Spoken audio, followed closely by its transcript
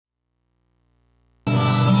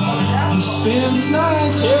spends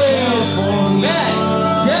nights in California.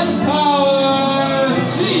 Matt, Jeff Power,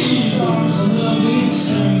 Stars on the big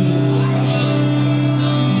screen.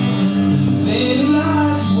 Then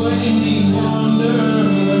lies waiting, he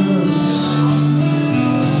wonders,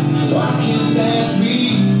 why can't that be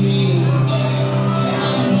me?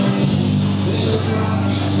 Feels like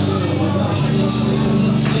he's still without his real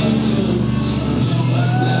intentions.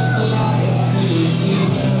 Must left a lot of things he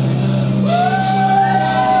never mentioned.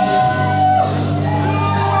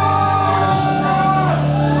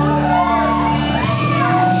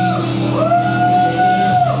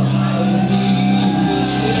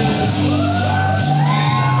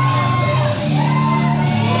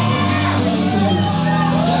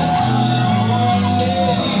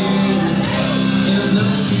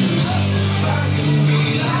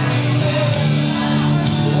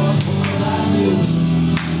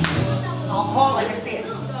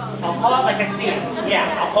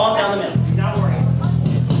 I'll call it down the middle. Not worry.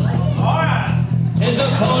 Alright. his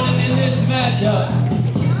opponent in this matchup.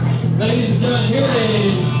 Ladies and gentlemen, here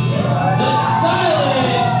is the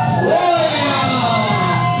Silent Warrior.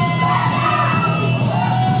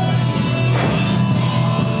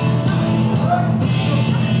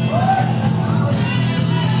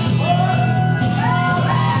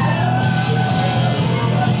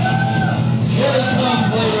 Here he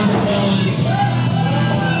comes, ladies and gentlemen.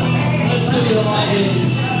 Let's give it a light.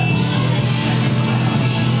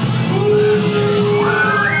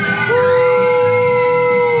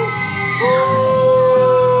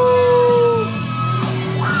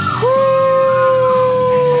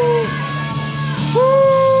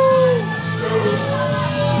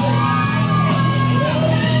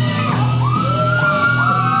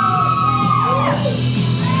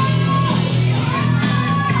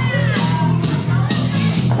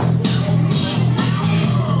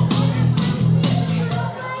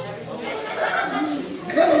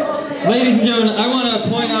 Ladies and gentlemen, I want to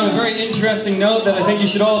point out a very interesting note that I think you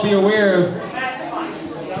should all be aware of.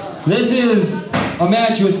 This is a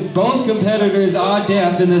match with both competitors are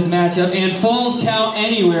deaf in this matchup, and falls count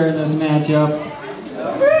anywhere in this matchup.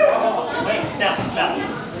 Wait, stop.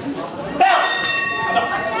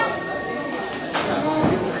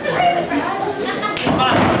 Come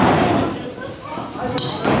on.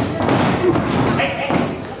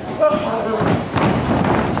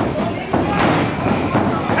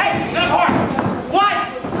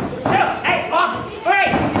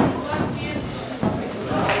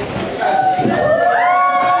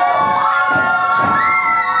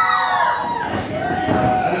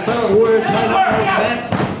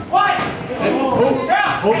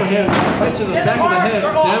 Overhand, right to the back of the head,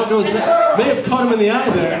 down goes, may have caught him in the eye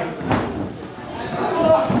there.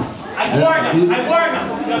 I warned him, I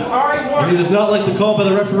already warned him. He does not like the call by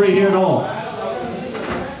the referee here at all.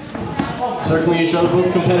 Circling each other,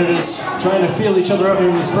 both competitors trying to feel each other out here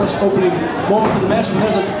in this first opening moments of the match, and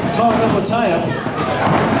there's a caught up a tie-up.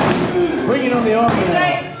 Bringing on the arm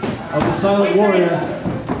now of the Silent Warrior.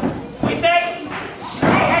 We say,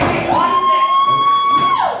 hey, watch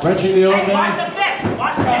this. Wrenching the arm down. Watch the fist.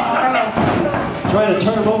 Trying to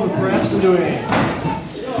turn him over perhaps into a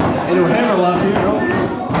hammerlock here. Nope.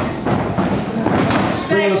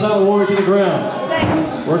 Bringing the Silent Warrior to the ground.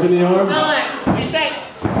 Working the arm.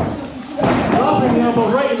 Dropping the elbow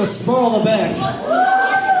right in the small of the back.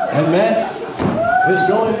 And Matt is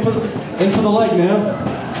going in for the leg now.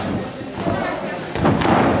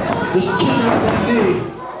 Just kicking out that knee.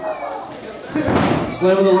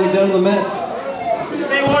 Slamming the leg down to the mat.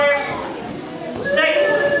 Say, Warrior.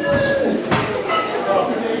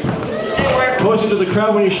 Goes into the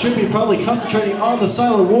crowd when he should be probably concentrating on the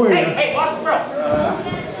Silent Warrior. Hey, watch the throw.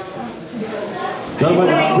 Done by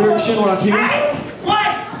the weird chin rock here. Hey, 1,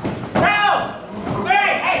 2, 3,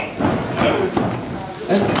 hey.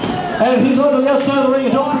 And he's over the outside of the ring,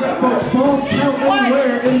 and don't forget, folks, falls count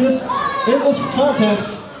anywhere in this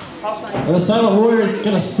contest. And the Silent Warrior is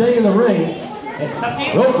going to stay in the ring.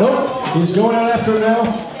 Nope. He's going out after it now.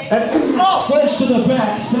 And sledge to the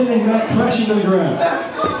back, sending Matt crashing to the ground.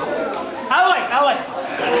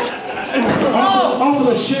 Off of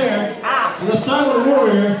the chair, and the Silent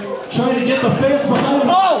Warrior trying to get the fans behind him.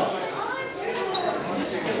 You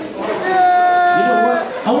know what?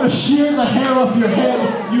 I want to shear the hair off your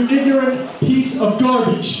head, you ignorant piece of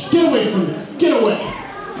garbage. Get away from me. Get away.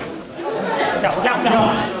 No.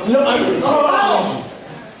 You know,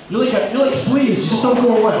 you're like fleas. Just don't go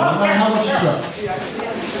away, no matter how much you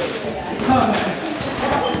try.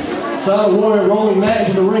 Silent Warrior rolling Matt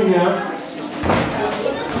into the ring now.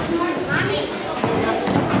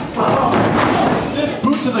 Stiff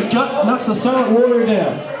boot to the gut knocks the Silent Warrior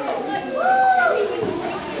down.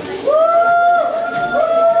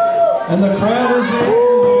 And the crowd is reacting here.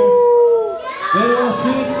 They want to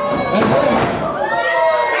see. And then,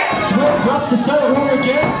 drop to Silent Warrior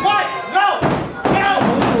again. What? No!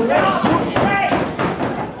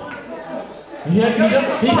 He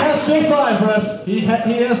has still 5, ref. He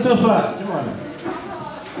has still 5. Come on.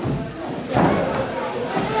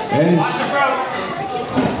 And he's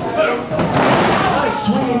nice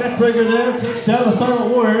swinging neck breaker there. Takes down the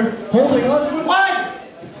Silent Warrior. Holding on to it.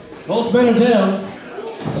 Both men are down.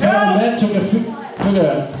 And Matt took a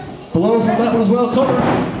blow from that one as well. Cover.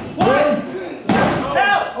 One.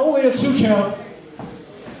 Only a 2 count.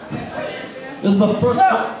 This is the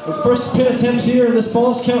first pin attempt here in this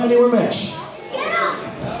Falls Count Anywhere match.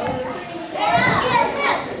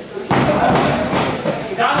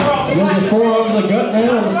 There's a 4 over the gut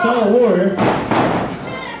now on the Silent Warrior. He's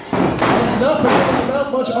not providing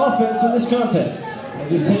about much offense in this contest,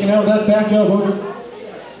 as he's taking out that back elbow.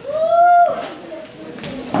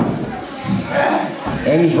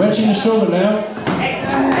 And he's wrenching his shoulder now. Hey,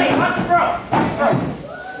 watch the throw.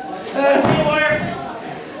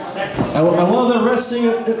 And while they're resting,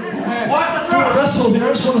 wrestle here, I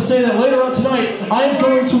just want to say that later on tonight, I am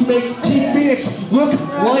going to make Team Phoenix look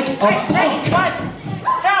like a punk.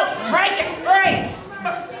 Break it! Break!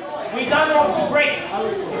 When he's on the ropes, break.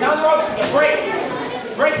 He's on the ropes, break.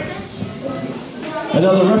 Break.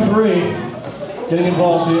 Another referee getting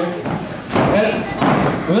involved here. And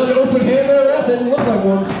without an open hand there, that didn't look like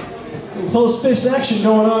one. Close fist action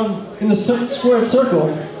going on in the squared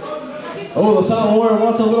circle. Oh, the Silent Warrior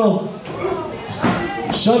wants a little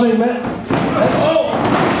shoving mat.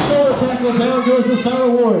 Shoulder tackle, down goes the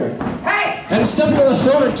Silent Warrior. And he's stepping on the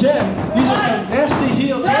throat again. These are some nasty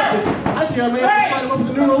heel tactics. I think I may have to sign him up with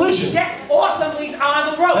a new religion. Get off him, he's on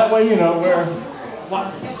the ropes. That way, you know, we're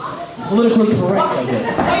politically correct, I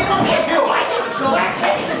guess. What do you want me to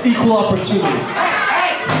do? Equal opportunity. Hey,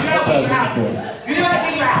 that's what I was looking for. You do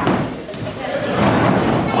anything you have.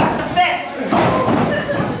 Watch the fist.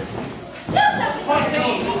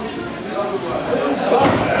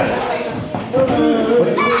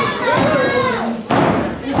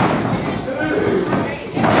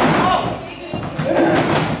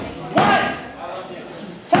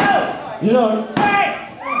 You know,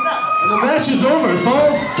 the match is over.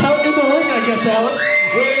 Falls count in the ring, I guess, Alice.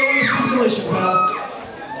 Waiting on the stipulation, pal.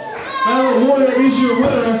 Silent Warrior is your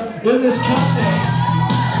winner in this contest.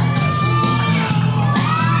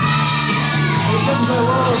 As much as I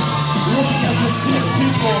love looking at the sea of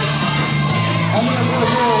people, I'm going to go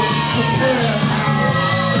prepare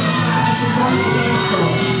to run the game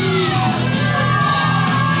song.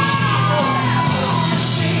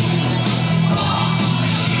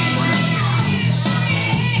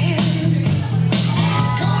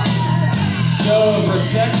 Show of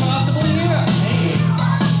respect possibly here?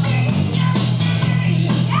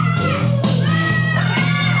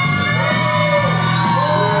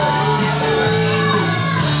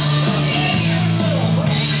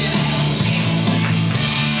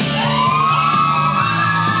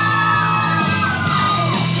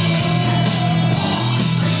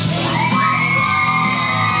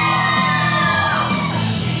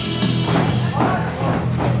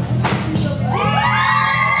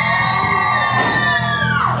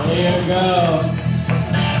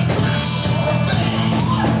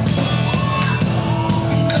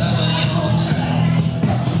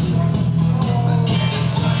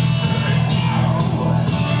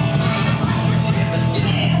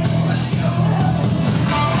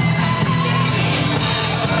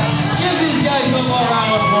 Give these guys one more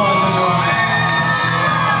round of applause.